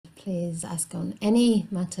please ask on any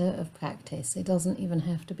matter of practice. It doesn't even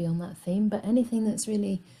have to be on that theme, but anything that's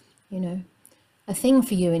really, you know, a thing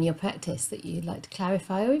for you in your practice that you'd like to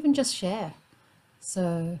clarify or even just share.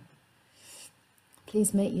 So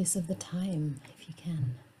please make use of the time if you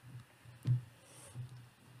can.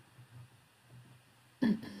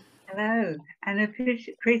 Hello, Anna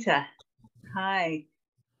Prita. Hi,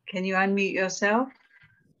 can you unmute yourself?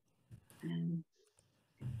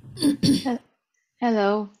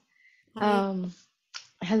 Hello. Hi.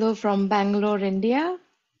 Hello from Bangalore, India.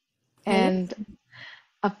 Hello. And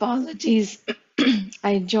apologies,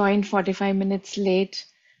 I joined 45 minutes late.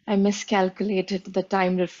 I miscalculated the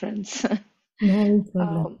time difference. No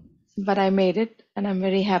problem. But I made it and I'm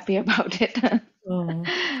very happy about it. Oh.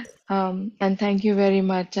 And thank you very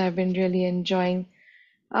much. I've been really enjoying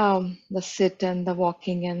the sit and the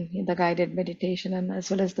walking and the guided meditation and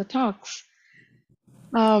as well as the talks.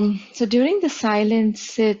 So during the silent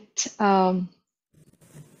sit, what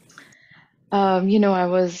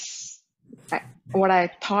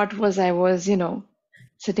I thought was I was,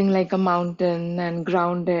 sitting like a mountain and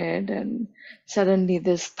grounded, and suddenly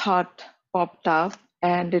this thought popped up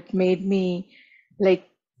and it made me like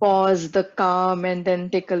pause the calm and then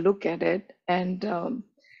take a look at it. And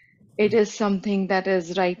it is something that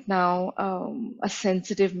is right now a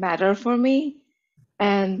sensitive matter for me,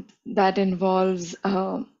 and that involves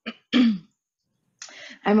I'm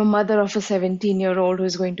a mother of a 17-year-old who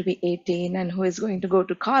is going to be 18 and who is going to go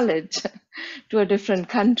to college to a different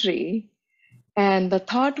country. And the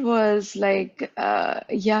thought was like,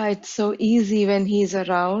 yeah, it's so easy when he's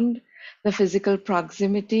around, the physical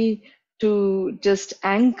proximity to just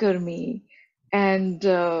anchor me. And,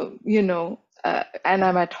 and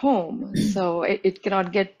I'm at home. So it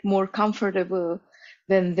cannot get more comfortable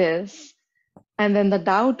than this. And then the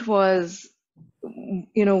doubt was,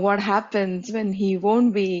 what happens when he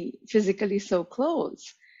won't be physically so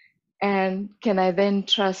close? And can I then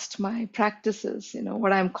trust my practices,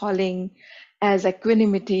 what I'm calling as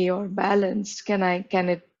equanimity or balanced? Can I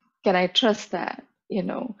trust that,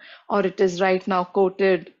 or it is right now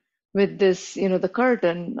coated with this, the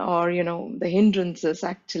curtain or, the hindrances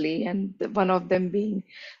actually, and one of them being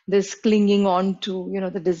this clinging on to,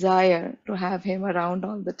 the desire to have him around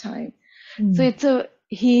all the time. So it's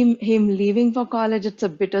him leaving for college, it's a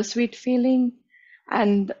bittersweet feeling.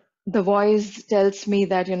 And the voice tells me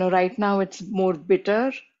that, right now it's more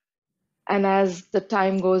bitter. And as the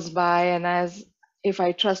time goes by, and as if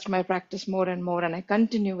I trust my practice more and more and I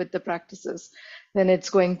continue with the practices, then it's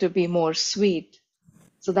going to be more sweet.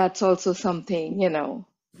 So that's also something,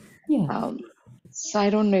 Yeah. So I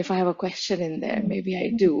don't know if I have a question in there. Maybe I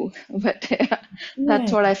do, but that's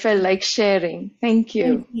Yeah. what I felt like sharing. Thank you.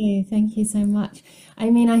 Thank you. Thank you so much. I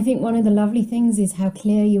mean, I think one of the lovely things is how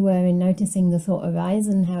clear you were in noticing the thought arise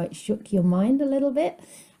and how it shook your mind a little bit,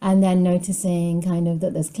 and then noticing kind of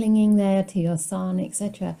that there's clinging there to your son,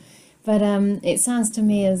 etc. But it sounds to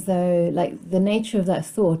me as though like the nature of that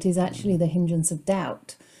thought is actually the hindrance of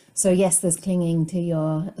doubt. So yes, there's clinging to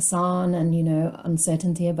your son and,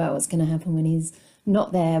 uncertainty about what's going to happen when he's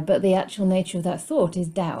not there. But the actual nature of that thought is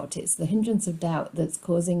doubt. It's the hindrance of doubt that's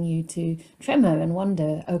causing you to tremor and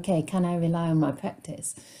wonder, okay, can I rely on my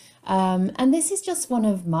practice? And this is just one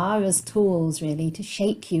of Mara's tools, really, to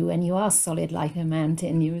shake you when you are solid like a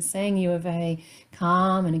mountain. You were saying you were very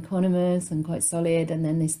calm and equanimous and quite solid, and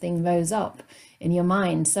then this thing rose up in your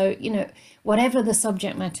mind. So, whatever the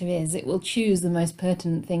subject matter is, it will choose the most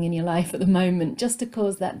pertinent thing in your life at the moment just to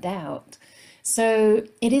cause that doubt. So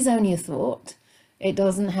it is only a thought. It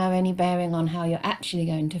doesn't have any bearing on how you're actually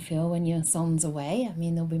going to feel when your son's away. I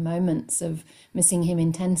mean, there'll be moments of missing him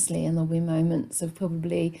intensely, and there'll be moments of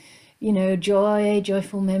probably,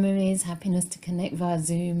 joyful memories, happiness to connect via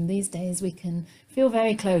Zoom. These days we can feel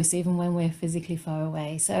very close even when we're physically far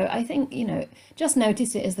away. So I think, just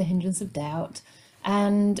notice it as the hindrance of doubt,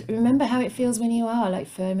 and remember how it feels when you are like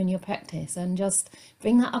firm in your practice, and just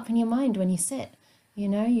bring that up in your mind when you sit.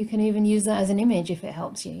 You can even use that as an image if it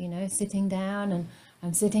helps you, sitting down and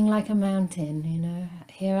I'm sitting like a mountain,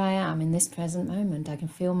 here I am in this present moment. I can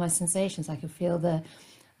feel my sensations. I can feel the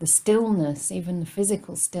stillness, even the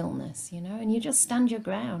physical stillness, and you just stand your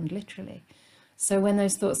ground, literally. So when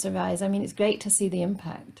those thoughts arise, I mean, it's great to see the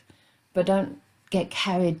impact, but don't get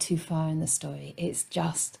carried too far in the story. It's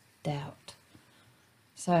just doubt.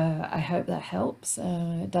 So I hope that helps.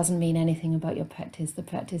 It doesn't mean anything about your practice. The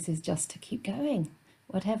practice is just to keep going,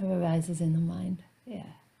 whatever arises in the mind.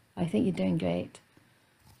 Yeah, I think you're doing great.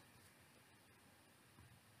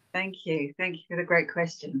 Thank you. Thank you for the great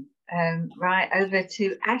question. Right, over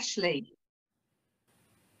to Ashley.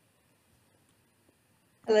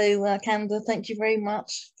 Hello, Canda. Thank you very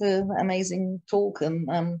much for that amazing talk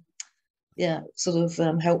and yeah, sort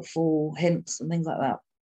of helpful hints and things like that,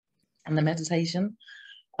 and the meditation.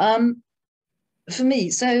 For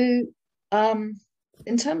me, so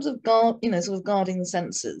in terms of sort of guarding the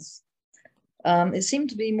senses, it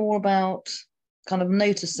seemed to be more about kind of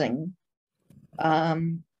noticing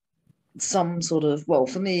some sort of, well,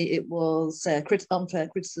 for me, it was say unfair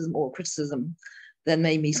criticism or criticism that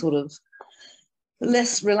made me sort of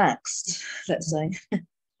less relaxed, let's say.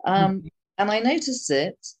 And I noticed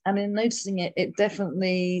it, and in noticing it, it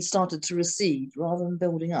definitely started to recede rather than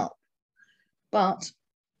building up. But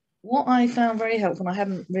what I found very helpful, and I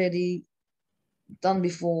hadn't really done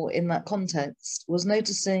before in that context, was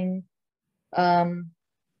noticing the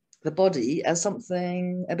body as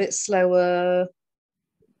something a bit slower,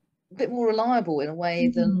 a bit more reliable in a way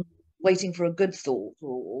than waiting for a good thought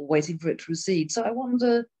or waiting for it to recede. So I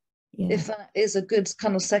wonder if that is a good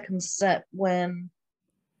kind of second step when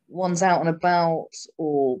one's out and about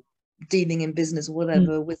or dealing in business or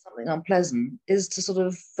whatever with something unpleasant, is to sort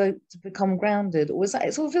of vote to become grounded. Or is that,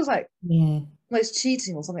 it sort of feels like almost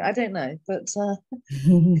cheating or something, I don't know, but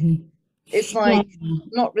it's like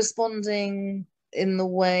not responding in the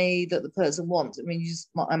way that the person wants. I mean,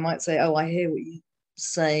 I might say, oh, I hear what you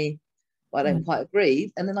say, but I don't quite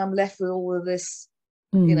agree, and then I'm left with all of this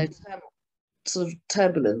sort of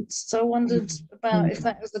turbulence. So I wondered about if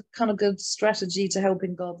that was a kind of good strategy to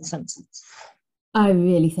helping guard the senses. I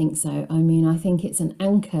really think so. I mean, I think it's an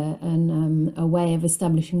anchor and a way of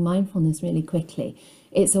establishing mindfulness really quickly.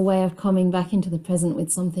 It's a way of coming back into the present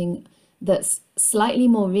with something that's slightly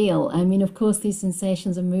more real. I mean, of course, these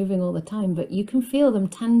sensations are moving all the time, but you can feel them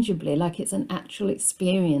tangibly, like it's an actual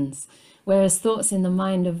experience. Whereas thoughts in the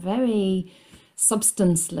mind are very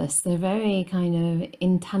substanceless, they're very kind of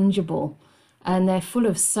intangible, and they're full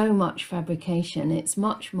of so much fabrication. It's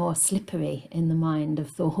much more slippery in the mind of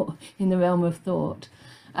thought, in the realm of thought.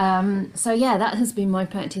 So yeah, that has been my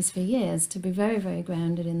practice for years, to be very, very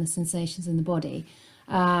grounded in the sensations in the body.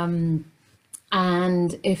 And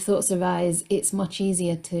if thoughts arise, it's much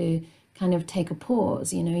easier to kind of take a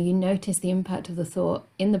pause. You notice the impact of the thought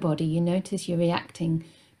in the body. You notice you're reacting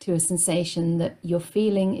to a sensation that you're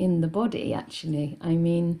feeling in the body, actually. I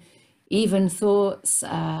mean, even thoughts,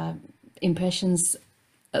 impressions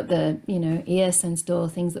at the ear, sense door,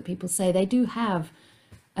 things that people say, they do have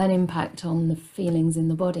an impact on the feelings in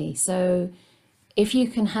the body. So if you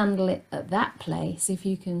can handle it at that place, if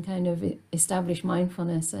you can kind of establish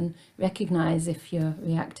mindfulness and recognize if you're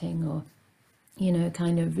reacting, or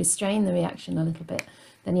kind of restrain the reaction a little bit,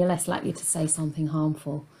 then you're less likely to say something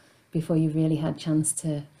harmful before you've really had chance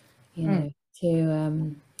to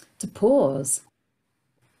to pause.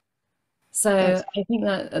 So I think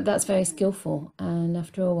that's very skillful, and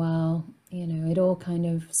after a while, it all kind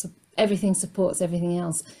of, everything supports everything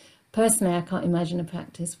else. Personally, I can't imagine a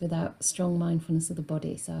practice without strong mindfulness of the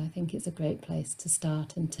body, so I think it's a great place to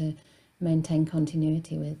start and to maintain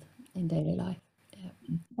continuity with in daily life. Yeah.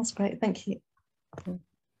 That's great, thank you.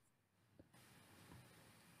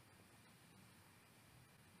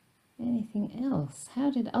 Anything else? How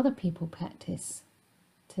did other people practice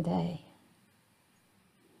today?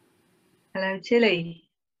 Hello, Tilly.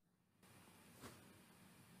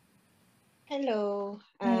 Hello,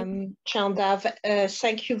 Canda.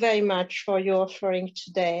 Thank you very much for your offering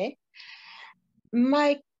today.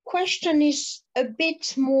 My question is a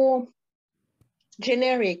bit more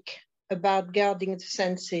generic about guarding the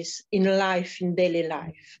senses in life, in daily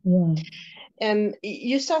life.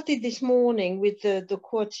 You started this morning with the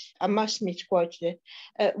quote, I must misquote it,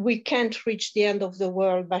 we can't reach the end of the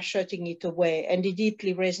world by shutting it away. And it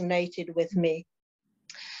deeply resonated with me.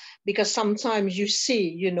 Because sometimes you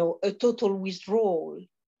see, a total withdrawal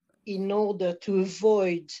in order to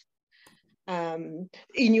avoid in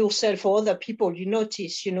yourself or other people, you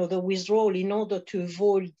notice, the withdrawal in order to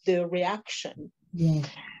avoid the reaction. Yeah.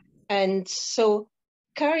 And so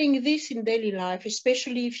carrying this in daily life,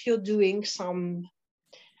 especially if you're doing some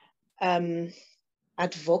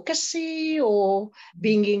advocacy or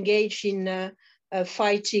being engaged in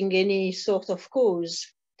fighting any sort of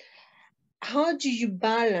cause, how do you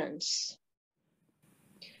balance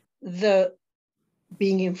the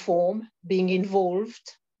being informed, being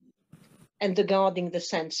involved, and the guarding the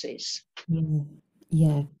senses?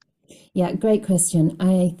 Yeah, great question.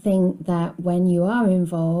 I think that when you are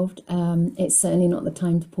involved, it's certainly not the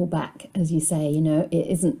time to pull back, as you say. It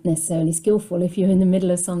isn't necessarily skillful if you're in the middle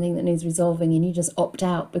of something that needs resolving and you just opt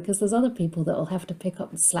out, because there's other people that will have to pick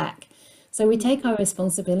up the slack. So we take our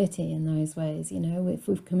responsibility in those ways. If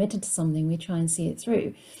we've committed to something, we try and see it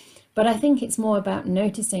through. But I think it's more about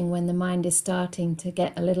noticing when the mind is starting to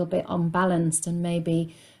get a little bit unbalanced and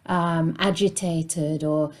maybe agitated,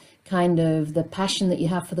 or kind of the passion that you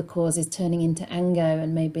have for the cause is turning into anger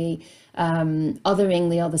and maybe othering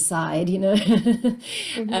the other side, you know.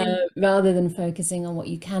 Rather than focusing on what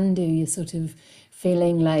you can do, you're sort of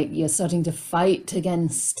feeling like you're starting to fight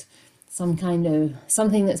against some kind of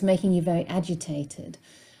something that's making you very agitated.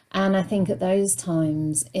 And I think at those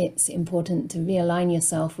times, it's important to realign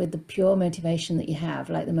yourself with the pure motivation that you have,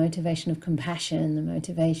 like the motivation of compassion, the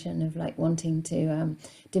motivation of like wanting to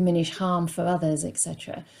diminish harm for others,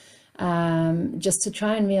 etc. Just to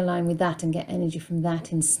try and realign with that and get energy from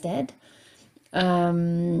that instead.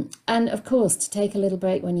 And of course, to take a little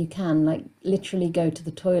break when you can, like literally go to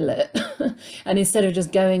the toilet. And instead of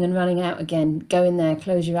just going and running out again, go in there,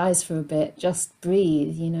 close your eyes for a bit, just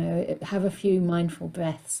breathe, you know, have a few mindful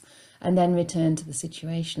breaths and then return to the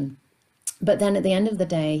situation. But then at the end of the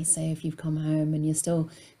day, say if you've come home and you're still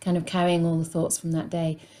kind of carrying all the thoughts from that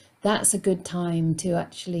day, that's a good time to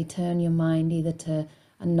actually turn your mind either to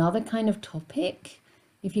another kind of topic,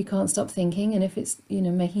 if you can't stop thinking and if it's, you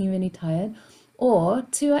know, making you really tired, or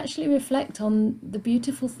to actually reflect on the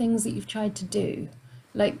beautiful things that you've tried to do.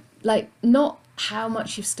 Like not how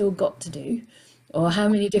much you've still got to do or how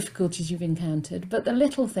many difficulties you've encountered, but the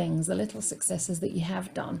little things, the little successes that you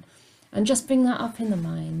have done. And just bring that up in the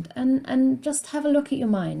mind and just have a look at your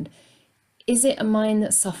mind. Is it a mind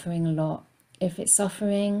that's suffering a lot? If it's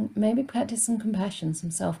suffering, maybe practice some compassion,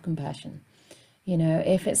 some self-compassion. You know,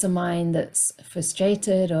 if it's a mind that's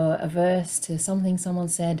frustrated or averse to something someone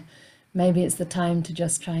said, maybe it's the time to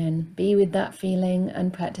just try and be with that feeling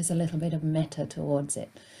and practice a little bit of metta towards it.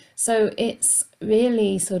 So it's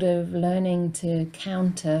really sort of learning to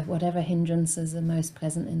counter whatever hindrances are most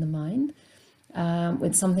present in the mind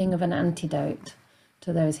with something of an antidote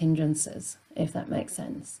to those hindrances, if that makes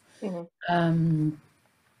sense.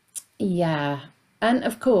 Yeah. And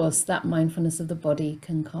of course, that mindfulness of the body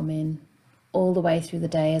can come in all the way through the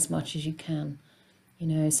day as much as you can. You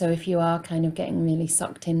know, so if you are kind of getting really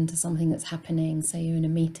sucked into something that's happening, say you're in a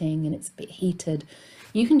meeting and it's a bit heated,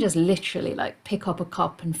 you can just literally like pick up a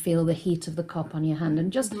cup and feel the heat of the cup on your hand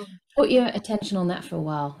and just put your attention on that for a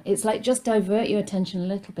while. It's like just divert your attention a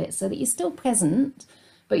little bit so that you're still present,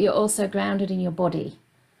 but you're also grounded in your body,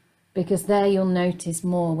 because there you'll notice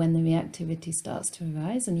more when the reactivity starts to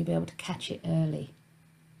arise and you'll be able to catch it early,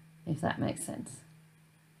 if that makes sense.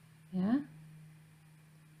 Yeah?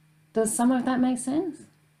 Does some of that make sense?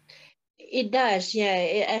 It does,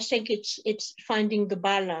 yeah. I think it's finding the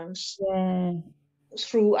balance. Yeah.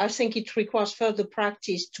 Through, I think it requires further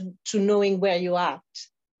practice to knowing where you are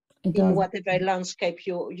It in does. whatever landscape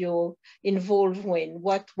you're involved in,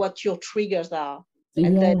 what your triggers are,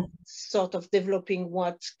 and Yeah. then sort of developing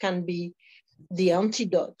what can be the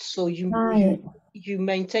antidote. So Right. you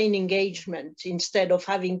maintain engagement instead of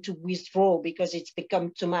having to withdraw because it's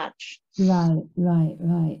become too much. Right.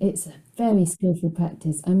 It's a very skillful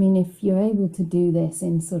practice. I mean, if you're able to do this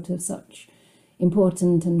in sort of such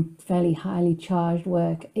important and fairly highly charged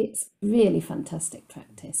work, it's really fantastic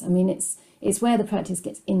practice. I mean, it's where the practice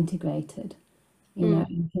gets integrated, you know,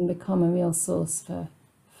 and can become a real source for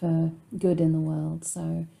good in the world.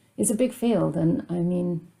 So it's a big field, and I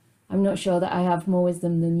mean, I'm not sure that I have more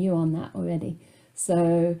wisdom than you on that already.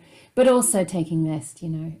 So, but also taking rest, you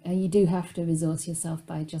know, you do have to resource yourself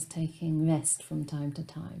by just taking rest from time to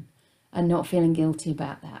time and not feeling guilty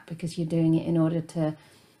about that, because you're doing it in order to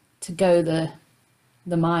go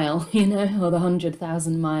the mile, you know, or the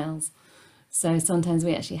 100,000 miles. So sometimes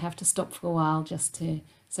we actually have to stop for a while just to,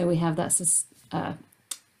 so we have that,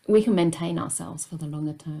 we can maintain ourselves for the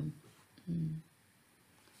longer term.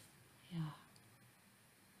 Yeah.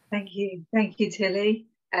 Thank you, Tilly.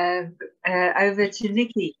 Over to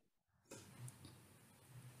Nikki.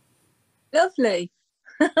 Lovely.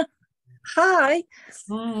 Hi.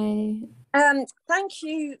 Hi. Thank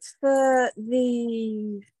you for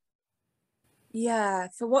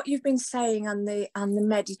for what you've been saying and the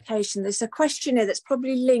meditation. There's a question here that's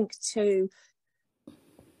probably linked to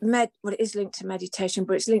it is linked to meditation,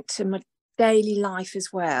 but it's linked to my daily life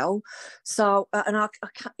as well. So and I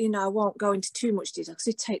can't, I won't go into too much detail because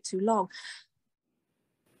it'd take too long.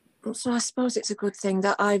 So I suppose it's a good thing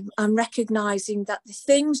that I'm recognizing that the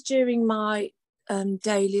things during my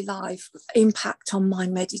daily life impact on my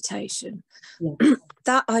meditation. Yeah.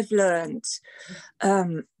 That I've learned.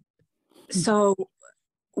 So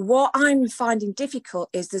what I'm finding difficult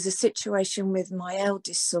is there's a situation with my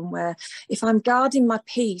eldest son where if I'm guarding my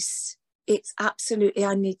peace, it's absolutely,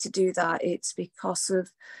 I need to do that. It's because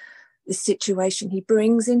of the situation he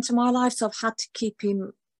brings into my life. So I've had to keep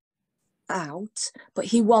him out, but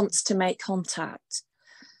he wants to make contact.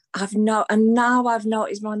 And now I've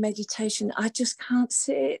noticed my meditation, I just can't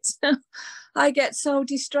sit. I get so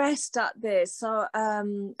distressed at this. So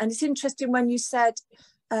and it's interesting when you said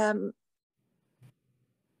that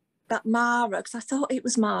Mara, because I thought it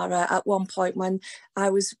was Mara at one point when I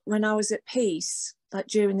was at peace, like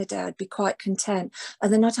during the day, I'd be quite content,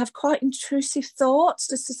 and then I'd have quite intrusive thoughts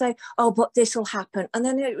just to say, oh, but this will happen, and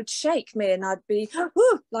then it would shake me and I'd be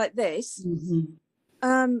like this.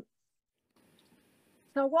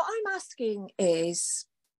 So what I'm asking is,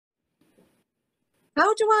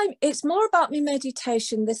 it's more about my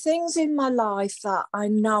meditation, the things in my life that I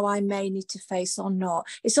know I may need to face or not.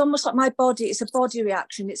 It's almost like my body, it's a body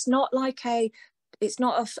reaction. It's not like it's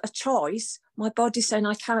not a choice. My body's saying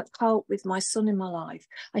I can't cope with my son in my life.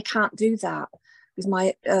 I can't do that with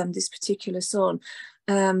my this particular son.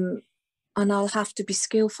 And I'll have to be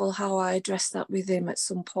skillful how I address that with him at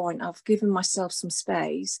some point. I've given myself some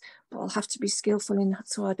space, but I'll have to be skillful in that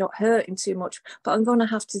so I don't hurt him too much. But I'm going to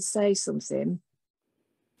have to say something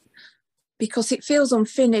because it feels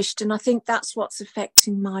unfinished. And I think that's what's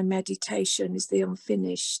affecting my meditation, is the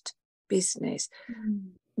unfinished business.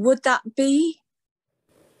 Would that be?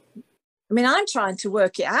 I mean, I'm trying to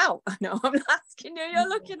work it out. I know I'm asking you, you're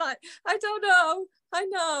looking like, I don't know. I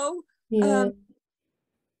know. Yeah.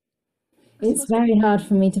 It's very hard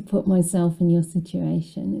for me to put myself in your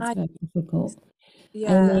situation. It's very difficult.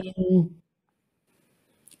 Yeah. I mean,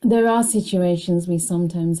 there are situations we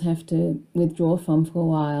sometimes have to withdraw from for a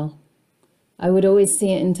while. I would always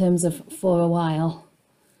see it in terms of for a while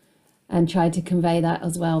and try to convey that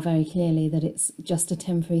as well very clearly, that it's just a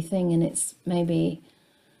temporary thing, and it's maybe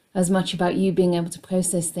as much about you being able to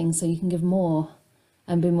process things so you can give more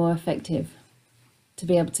and be more effective to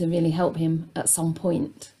be able to really help him at some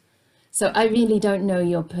point. So I really don't know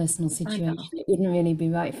your personal situation. It wouldn't really be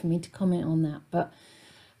right for me to comment on that. But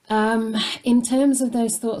in terms of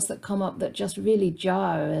those thoughts that come up that just really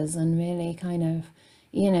jar us and really kind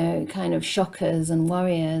of shock us and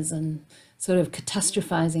worry us and sort of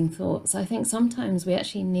catastrophizing thoughts, I think sometimes we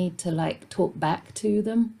actually need to like talk back to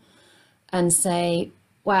them and say,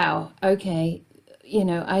 wow, okay,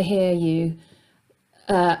 I hear you.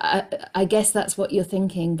 I guess that's what you're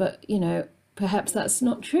thinking, but, perhaps that's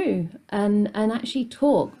not true, and actually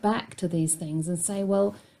talk back to these things and say,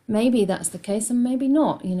 well, maybe that's the case and maybe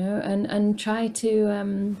not, and try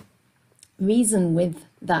to reason with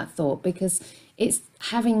that thought, because it's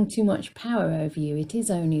having too much power over you. It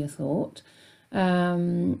is only a thought,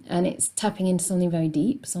 and it's tapping into something very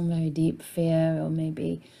deep, some very deep fear, or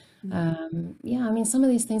maybe I mean, some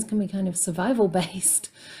of these things can be kind of survival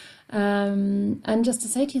based. And just to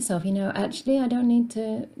say to yourself, actually, I don't need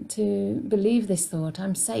to believe this thought.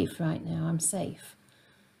 I'm safe right now. I'm safe.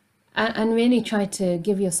 And really try to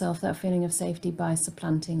give yourself that feeling of safety by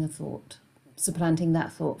supplanting that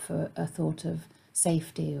thought for a thought of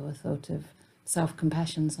safety or a thought of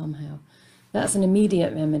self-compassion somehow. That's an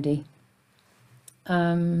immediate remedy.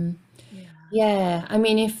 Yeah, I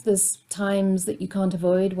mean, if there's times that you can't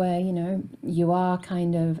avoid where, you are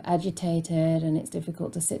kind of agitated and it's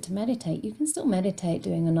difficult to sit to meditate, you can still meditate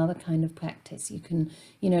doing another kind of practice. You can,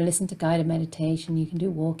 listen to guided meditation, you can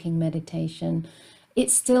do walking meditation.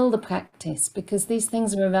 It's still the practice, because these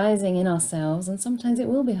things are arising in ourselves, and sometimes it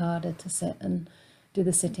will be harder to sit and do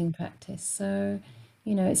the sitting practice. So,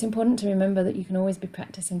 it's important to remember that you can always be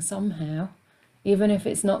practicing somehow, even if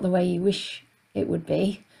it's not the way you wish it would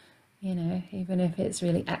be. Even if it's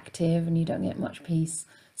really active and you don't get much peace,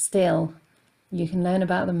 still you can learn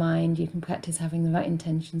about the mind, you can practice having the right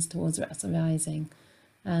intentions towards what's arising,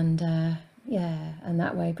 and and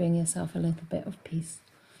that way bring yourself a little bit of peace.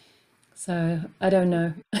 So I don't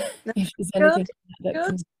know if there's anything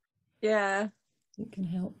that can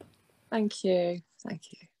help. Thank you.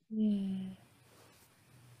 Yeah.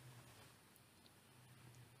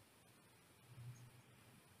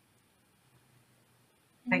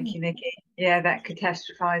 Thank you, Nikki. Yeah, that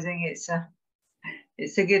catastrophizing, it's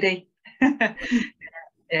a goodie.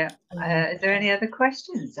 Yeah. Is there any other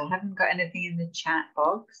questions? I haven't got anything in the chat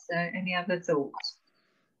box. So any other thoughts?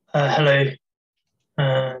 Hello.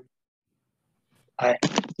 Hi.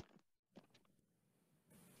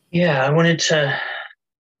 Yeah, I wanted to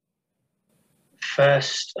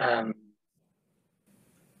first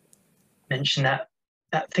mention that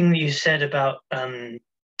thing that you said about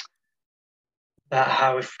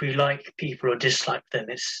how if we like people or dislike them,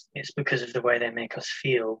 it's because of the way they make us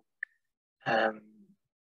feel,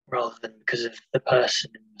 rather than because of the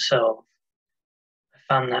person themselves. I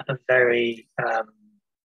found that a very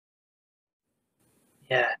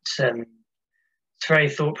it's very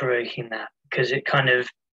thought-provoking, that, because it kind of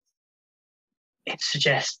it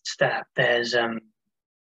suggests that there's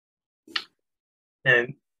that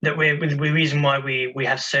the reason why we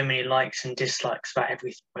have so many likes and dislikes about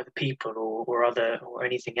everything, whether people or other or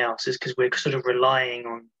anything else, is because we're sort of relying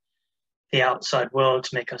on the outside world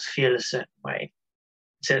to make us feel a certain way.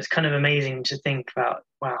 So it's kind of amazing to think about,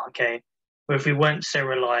 wow, okay, well, if we weren't so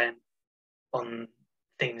reliant on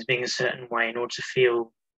things being a certain way in order to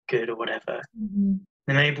feel good or whatever, then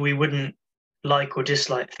maybe we wouldn't like or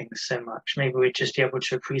dislike things so much. Maybe we'd just be able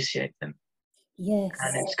to appreciate them. Yes.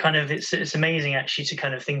 And it's kind of it's amazing actually to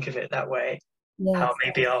kind of think of it that way. Yes. How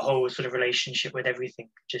maybe our whole sort of relationship with everything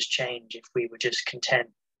could just change if we were just content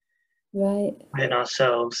within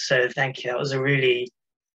ourselves. So thank you. That was a really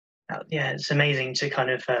it's amazing to kind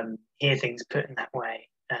of hear things put in that way.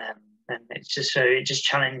 And it's just it just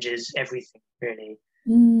challenges everything really.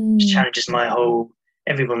 It just challenges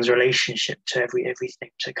everyone's relationship to everything,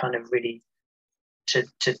 to kind of really to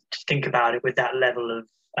think about it with that level of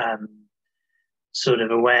sort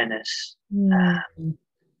of awareness.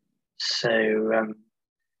 So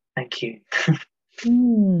thank you.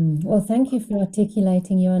 Well, thank you for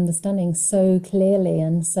articulating your understanding so clearly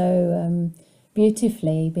and so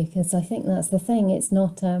beautifully, because I think that's the thing. It's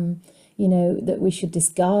not that we should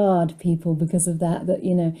discard people because of that,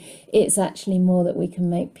 it's actually more that we can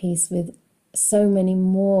make peace with so many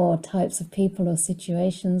more types of people or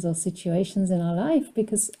situations in our life,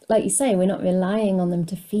 because like you say, we're not relying on them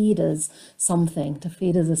to feed us something, to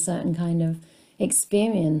feed us a certain kind of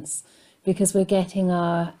experience, because we're getting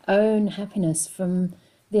our own happiness from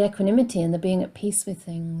the equanimity and the being at peace with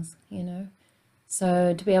things,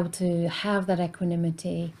 So to be able to have that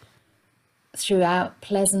equanimity throughout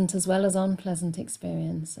pleasant as well as unpleasant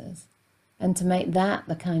experiences, and to make that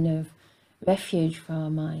the kind of refuge for our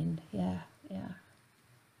mind.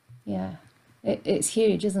 It's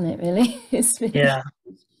huge, isn't it, really? It's really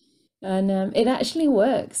huge. And it actually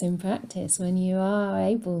works in practice when you are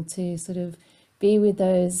able to sort of be with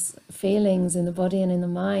those feelings in the body and in the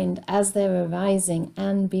mind as they're arising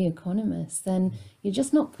and be equanimous. Then you're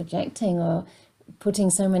just not projecting or putting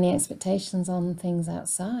so many expectations on things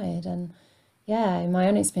outside. And in my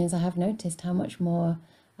own experience, I have noticed how much more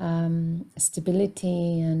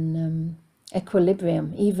stability and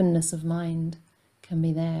equilibrium, evenness of mind can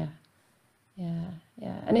be there.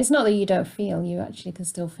 And it's not that you don't feel, you actually can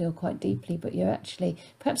still feel quite deeply, but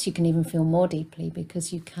perhaps you can even feel more deeply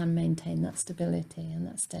because you can maintain that stability and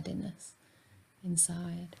that steadiness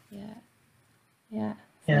inside.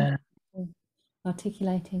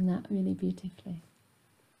 Articulating that really beautifully.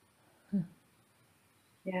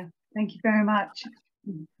 Yeah, thank you very much.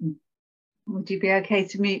 Would you be okay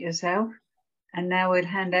to mute yourself? And now we'll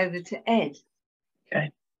hand over to Ed.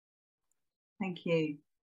 Okay. Thank you.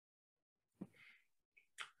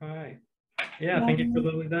 Hi. Yeah, thank you for the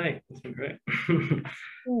lovely day. It's been great.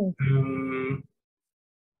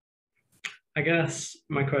 I guess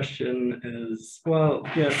my question is, so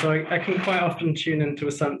I can quite often tune into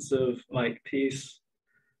a sense of like peace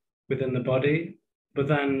within the body, but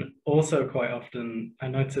then also quite often I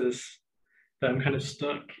notice that I'm kind of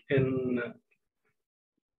stuck in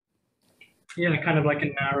kind of like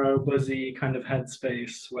a narrow, buzzy kind of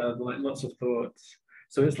headspace where like lots of thoughts.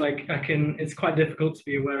 So it's like it's quite difficult to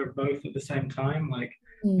be aware of both at the same time. Like,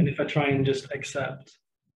 and if I try and just accept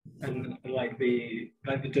and like the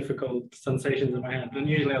difficult sensations in my head, then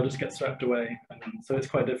usually I'll just get swept away. And so it's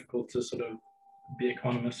quite difficult to sort of be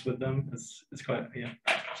equanimous with them. It's quite,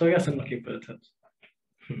 So I guess I'm looking for tips.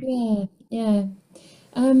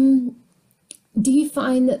 Do you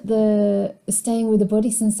find that the staying with the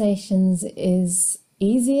body sensations is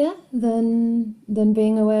easier than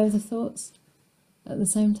being aware of the thoughts at the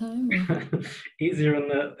same time? Easier in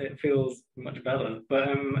that it feels much better, but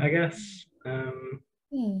I guess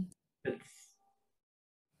it's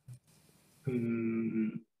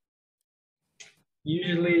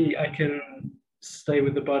usually I can stay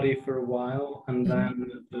with the body for a while, and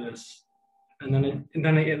then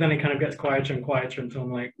it kind of gets quieter and quieter until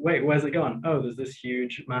I'm like, wait, where's it gone? Oh, there's this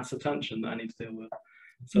huge mass of tension that I need to deal with.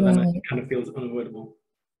 So then it kind of feels unavoidable.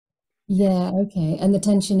 Okay. And the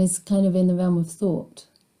tension is kind of in the realm of thought,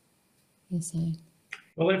 you say?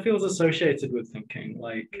 Well, it feels associated with thinking.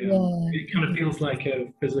 Like it kind of feels like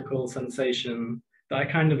a physical sensation that I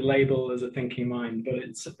kind of label as a thinking mind, but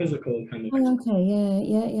it's a physical kind of. Oh, okay.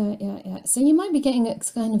 Yeah. So you might be getting at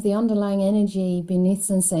kind of the underlying energy beneath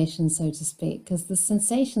sensations, so to speak, because the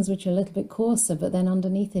sensations which are a little bit coarser, but then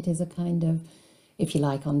underneath it is a kind of if you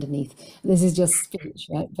like, underneath. This is just speech,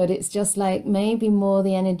 right? But it's just like maybe more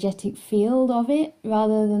the energetic field of it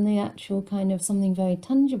rather than the actual kind of something very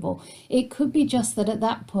tangible. It could be just that at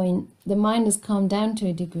that point the mind has calmed down to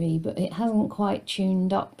a degree, but it hasn't quite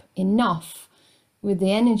tuned up enough with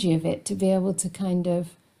the energy of it to be able to kind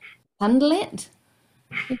of handle it,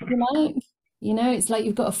 if you like. You know, it's like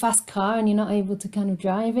you've got a fast car and you're not able to kind of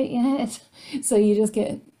drive it yet. So you just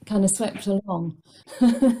get kind of swept along.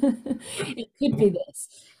 It could be this.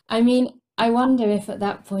 I mean, I wonder if at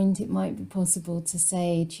that point it might be possible to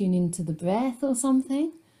say tune into the breath or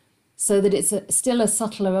something, so that it's still a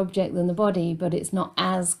subtler object than the body, but it's not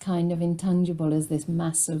as kind of intangible as this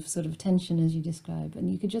massive sort of tension as you describe.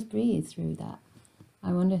 And you could just breathe through that.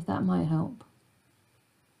 I wonder if that might help.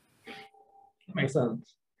 That makes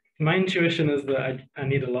sense. My intuition is that I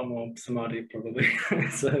need a lot more samadhi, probably.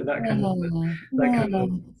 So that kind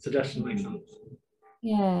of suggestion makes sense.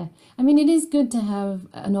 Yeah, I mean, it is good to have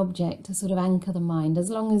an object to sort of anchor the mind,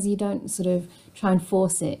 as long as you don't sort of try and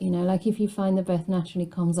force it, you know, like if you find the breath naturally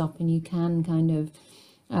comes up and you can kind of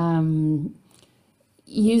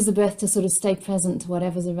use the breath to sort of stay present to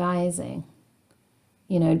whatever's arising,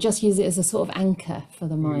 you know, just use it as a sort of anchor for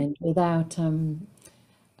the mind without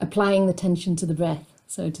applying the tension to the breath,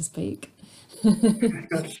 so to speak.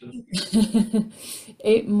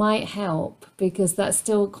 It might help because that's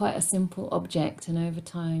still quite a simple object, and over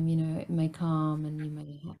time, you know, it may calm and you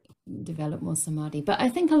may develop more samadhi. But I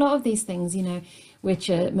think a lot of these things, you know, which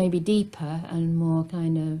are maybe deeper and more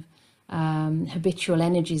kind of habitual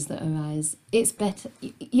energies that arise, it's better,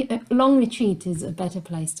 long retreat is a better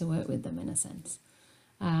place to work with them in a sense.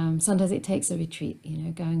 Sometimes it takes a retreat, you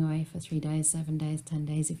know, going away for 3 days, 7 days, 10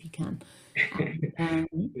 days if you can.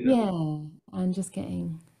 Yeah, and just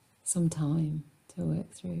getting some time to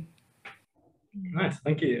work through. Nice,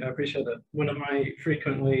 thank you. I appreciate it. One of my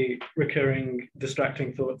frequently recurring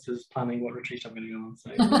distracting thoughts is planning what retreat I'm going to go on.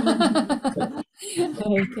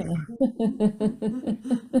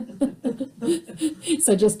 Okay.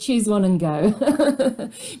 So just choose one and go.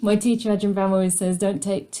 My teacher Ajahn Brahm always says, don't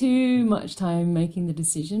take too much time making the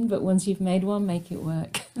decision, but once you've made one, make it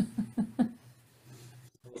work. That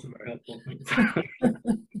wasn't very helpful.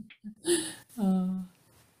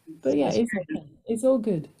 But yeah, it's okay. It's all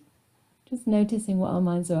good. Just noticing what our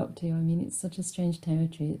minds are up to. I mean, it's such a strange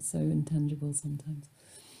territory. It's so intangible sometimes.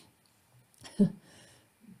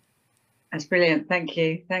 That's brilliant. Thank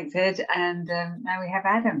you. Thanks, Ed. And now we have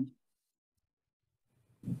Adam.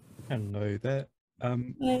 Hello there. I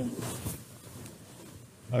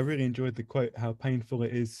really enjoyed the quote, how painful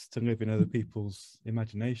it is to live in other people's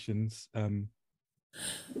imaginations.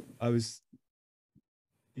 I was,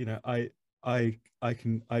 you know, I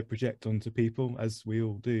project onto people, as we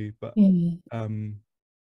all do, but I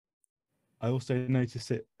also notice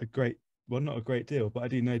it not a great deal, but I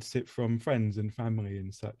do notice it from friends and family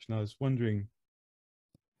and such. And I was wondering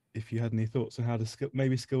if you had any thoughts on how to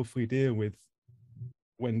maybe skillfully deal with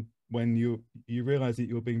when you realize that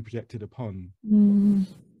you're being projected upon,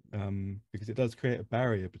 because it does create a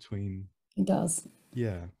barrier between. It does.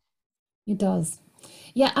 Yeah. It does.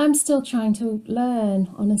 Yeah, I'm still trying to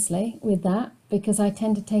learn, honestly, with that, because I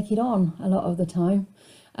tend to take it on a lot of the time.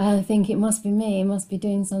 I think it must be me, it must be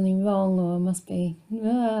doing something wrong, or it must be...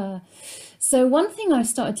 So one thing I've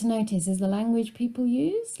started to notice is the language people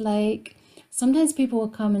use. Like, sometimes people will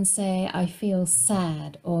come and say, I feel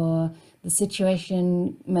sad, or the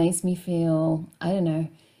situation makes me feel, I don't know,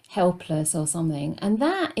 helpless or something. And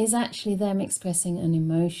that is actually them expressing an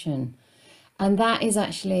emotion. And that is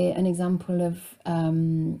actually an example of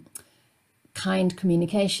kind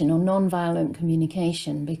communication or non-violent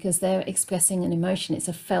communication, because they're expressing an emotion. It's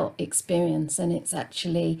a felt experience, and it's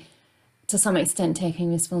actually, to some extent,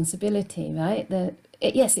 taking responsibility, right?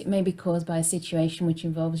 Yes, it may be caused by a situation which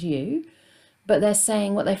involves you, but they're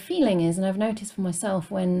saying what their feeling is. And I've noticed for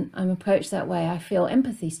myself, when I'm approached that way, I feel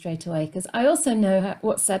empathy straight away, because I also know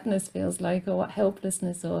what sadness feels like, or what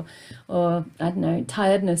helplessness or I don't know,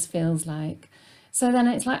 tiredness feels like. So then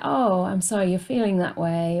it's like, oh, I'm sorry you're feeling that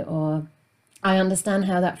way, or I understand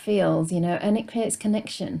how that feels, you know, and it creates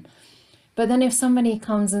connection. But then if somebody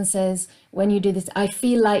comes and says, when you do this, I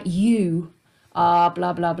feel like you are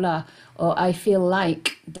blah, blah, blah, or I feel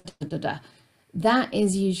like da, da, da, da, that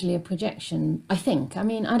is usually a projection, I think. I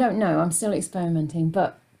mean, I don't know, I'm still experimenting,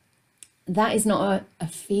 but that is not a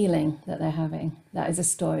feeling that they're having. That is a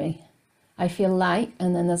story. I feel like,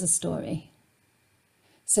 and then there's a story.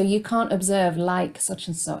 So you can't observe like such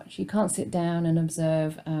and such. You can't sit down and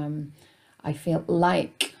observe, I feel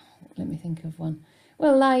like, let me think of one.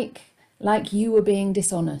 Well, like you were being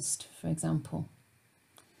dishonest, for example.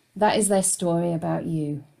 That is their story about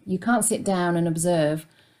you. You can't sit down and observe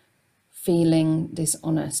feeling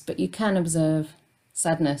dishonest, but you can observe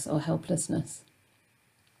sadness or helplessness.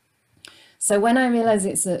 So when I realize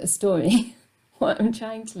it's a story, what I'm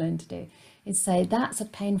trying to learn to do is say, that's a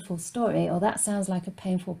painful story, or that sounds like a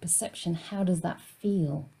painful perception. How does that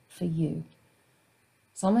feel for you?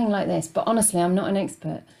 Something like this. But honestly, I'm not an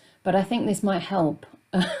expert, but I think this might help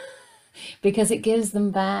because it gives them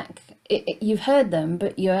back. You've heard them,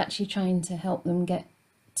 but you're actually trying to help them get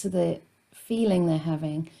to the feeling they're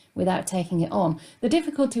having without taking it on. The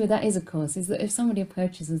difficulty with that is, of course, is that if somebody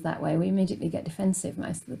approaches us that way, we immediately get defensive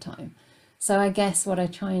most of the time. So I guess what I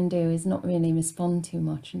try and do is not really respond too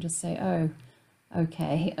much and just say, oh,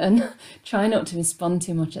 okay, and try not to respond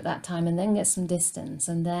too much at that time, and then get some distance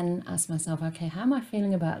and then ask myself, okay, how am I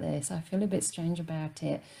feeling about this? I feel a bit strange about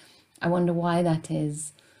it. I wonder why that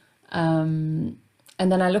is. And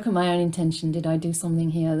then I look at my own intention. Did I do something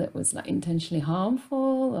here that was like intentionally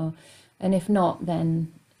harmful? Or, and if not,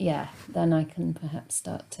 then yeah, then I can perhaps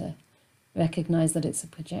start to recognize that it's a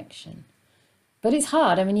projection. But it's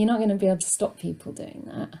hard. I mean, you're not going to be able to stop people doing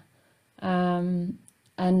that.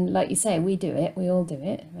 And like you say, we do it. We all do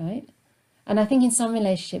it, right? And I think in some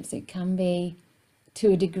relationships it can be,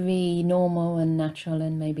 to a degree, normal and natural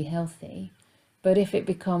and maybe healthy. But if it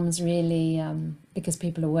becomes really, because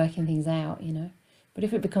people are working things out, you know, but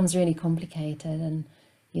if it becomes really complicated and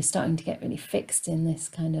you're starting to get really fixed in this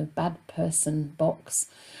kind of bad person box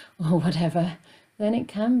or whatever, then it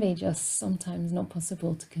can be just sometimes not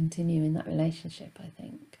possible to continue in that relationship, I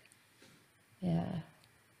think. Yeah.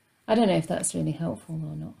 I don't know if that's really helpful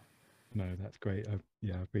or not. No, that's great.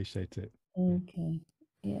 Yeah, I appreciate it. Okay.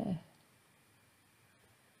 Yeah.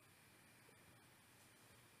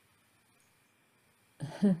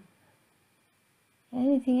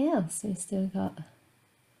 Anything else? We've still got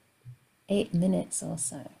 8 minutes or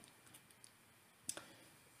so.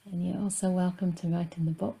 And you're also welcome to write in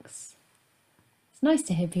the box. It's nice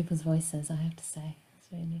to hear people's voices, I have to say. It's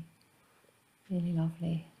really, really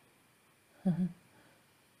lovely.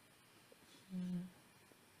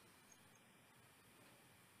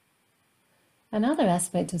 Another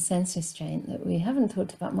aspect of sense restraint that we haven't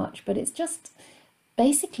talked about much, but it's just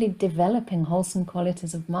basically developing wholesome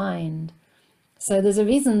qualities of mind. So there's a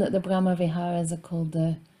reason that the Brahma Viharas are called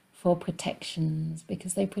the 4 protections,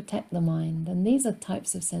 because they protect the mind. And these are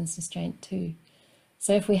types of sense restraint too.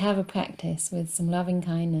 So if we have a practice with some loving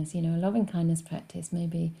kindness, you know, a loving kindness practice,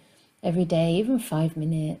 maybe every day, even 5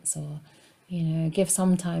 minutes, or, you know, give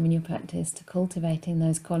some time in your practice to cultivating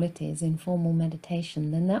those qualities in formal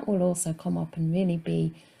meditation, then that will also come up and really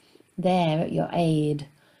be there at your aid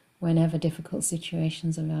whenever difficult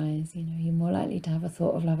situations arise. You know, you're more likely to have a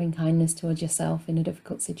thought of loving kindness towards yourself in a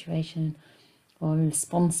difficult situation, or a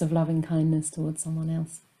response of loving kindness towards someone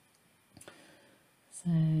else. So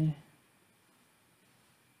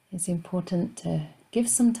it's important to give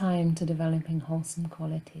some time to developing wholesome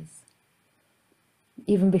qualities,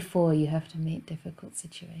 even before you have to meet difficult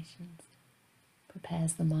situations.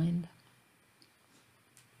 Prepares the mind.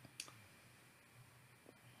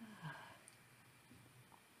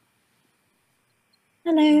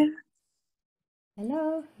 Hello.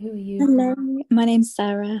 Hello, who are you? Hello, my name's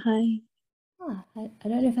Sarah. Hi. I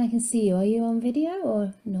don't know if I can see you. Are you on video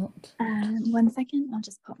or not? 1 second, I'll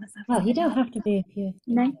just pop myself. Oh, you don't have to be if you.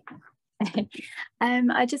 No.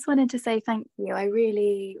 I just wanted to say thank you. I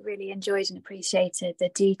really, really enjoyed and appreciated the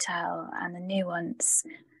detail and the nuance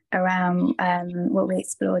around what we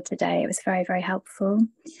explored today. It was very, very helpful.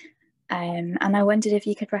 And I wondered if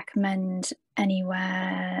you could recommend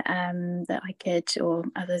anywhere that I could or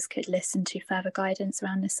others could listen to further guidance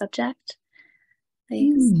around this subject,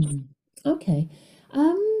 please. Okay.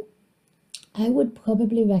 I would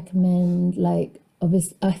probably recommend, like,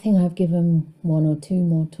 obviously, I think I've given 1 or 2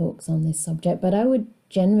 more talks on this subject, but I would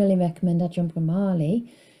generally recommend Ajahn Brahmali,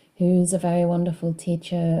 who's a very wonderful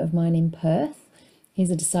teacher of mine in Perth.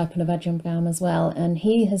 He's a disciple of Ajahn Brahm as well, and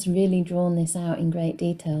he has really drawn this out in great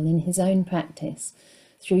detail in his own practice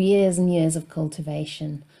through years and years of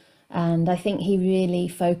cultivation. And I think he really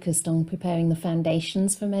focused on preparing the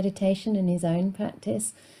foundations for meditation in his own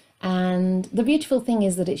practice. And the beautiful thing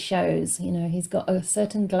is that it shows, you know, he's got a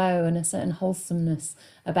certain glow and a certain wholesomeness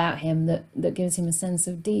about him that gives him a sense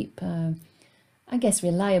of deep, I guess,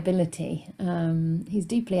 reliability. He's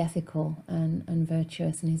deeply ethical and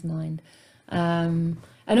virtuous in his mind, and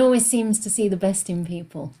always seems to see the best in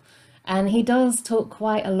people. And he does talk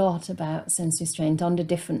quite a lot about sense restraint under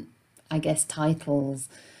different, I guess, titles.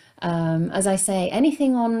 As I say,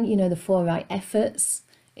 anything on, you know, the 4 right efforts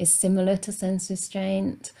is similar to sense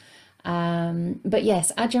restraint. But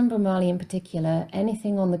yes, Ajahn Brahmali in particular,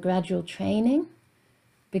 anything on the gradual training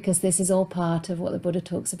because this is all part of what the Buddha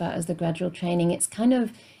talks about as the gradual training. It's kind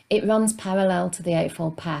of, it runs parallel to the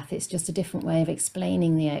Eightfold Path. It's just a different way of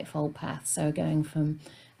explaining the Eightfold Path. So going from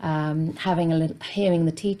having a little, hearing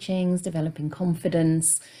the teachings, developing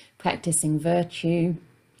confidence, practicing virtue,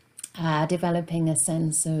 developing a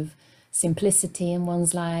sense of simplicity in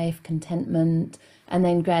one's life, contentment, and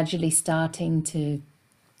then gradually starting to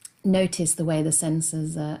notice the way the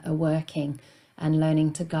senses are working, and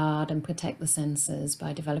learning to guard and protect the senses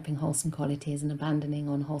by developing wholesome qualities and abandoning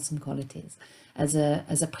unwholesome qualities as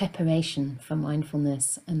a preparation for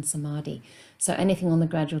mindfulness and samadhi. So anything on the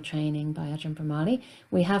gradual training by Ajahn Brahmali.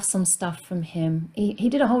 We have some stuff from him. He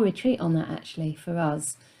did a whole retreat on that actually for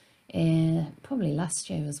us, probably last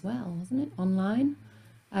year as well, wasn't it, online?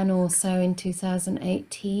 And also in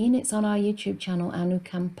 2018, it's on our YouTube channel,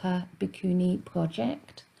 Anukampa Bhikkhuni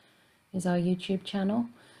Project is our YouTube channel.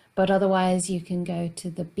 But otherwise you can go to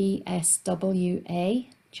the BSWA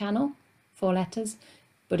channel, 4 letters,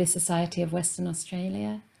 Buddhist Society of Western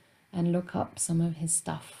Australia, and look up some of his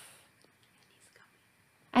stuff.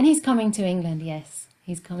 And he's coming to England, yes.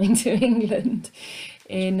 He's coming to England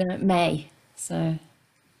in May. So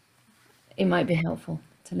it might be helpful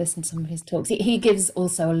to listen to some of his talks. He gives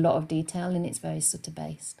also a lot of detail, and it's very sutta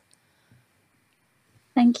based.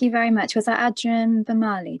 Thank you very much. Was that Ajahn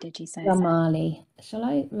Brahmali, did you say? Brahmali. Shall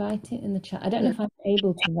I write it in the chat? I don't know if I'm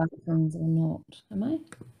able to write things or not. Am I?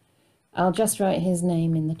 I'll just write his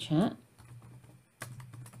name in the chat.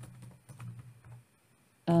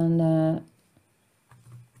 And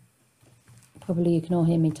probably you can all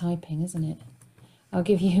hear me typing, isn't it? I'll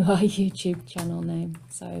give you our YouTube channel name.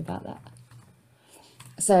 Sorry about that.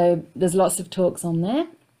 So there's lots of talks on there,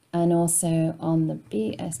 and also on the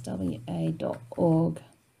bswa.org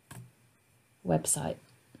website.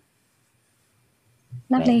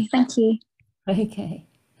 Lovely, thank you. Okay.